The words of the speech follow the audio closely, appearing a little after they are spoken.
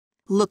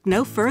Look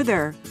no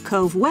further.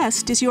 Cove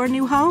West is your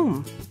new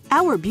home.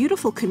 Our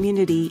beautiful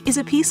community is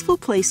a peaceful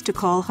place to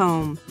call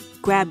home.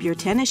 Grab your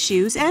tennis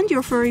shoes and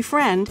your furry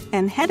friend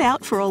and head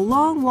out for a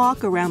long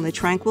walk around the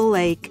tranquil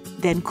lake.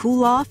 Then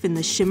cool off in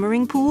the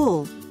shimmering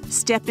pool.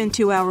 Step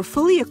into our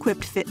fully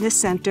equipped fitness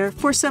center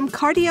for some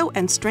cardio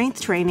and strength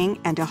training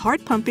and a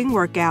heart-pumping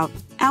workout.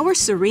 Our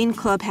serene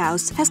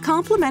clubhouse has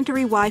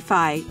complimentary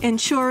Wi-Fi,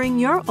 ensuring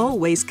you're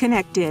always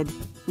connected.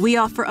 We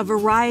offer a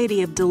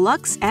variety of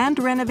deluxe and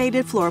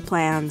renovated floor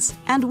plans,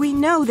 and we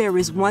know there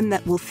is one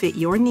that will fit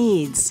your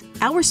needs.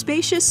 Our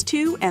spacious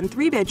 2- and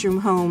 3-bedroom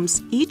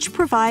homes each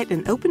provide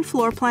an open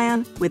floor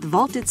plan with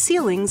vaulted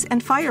ceilings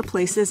and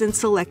fireplaces in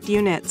select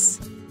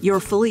units. Your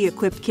fully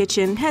equipped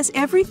kitchen has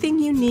everything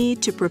you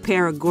need to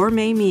prepare a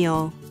gourmet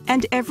meal.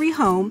 And every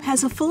home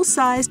has a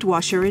full-sized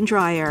washer and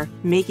dryer,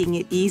 making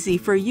it easy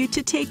for you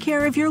to take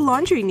care of your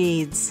laundry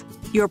needs.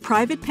 Your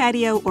private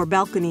patio or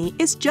balcony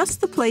is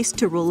just the place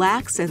to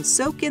relax and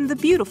soak in the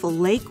beautiful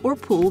lake or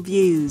pool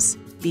views.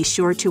 Be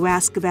sure to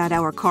ask about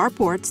our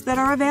carports that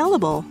are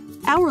available.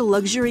 Our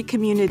luxury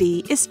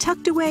community is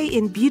tucked away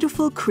in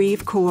beautiful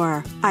Creve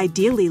Coeur,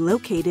 ideally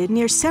located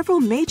near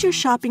several major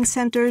shopping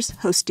centers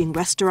hosting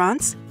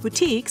restaurants,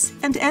 boutiques,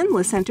 and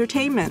endless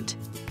entertainment.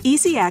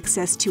 Easy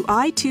access to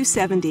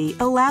I-270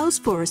 allows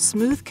for a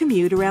smooth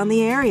commute around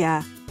the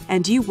area,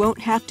 and you won't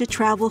have to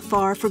travel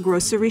far for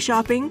grocery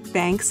shopping,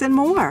 banks, and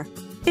more.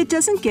 It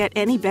doesn't get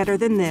any better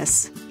than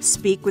this.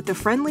 Speak with the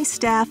friendly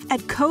staff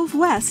at Cove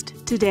West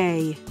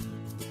today.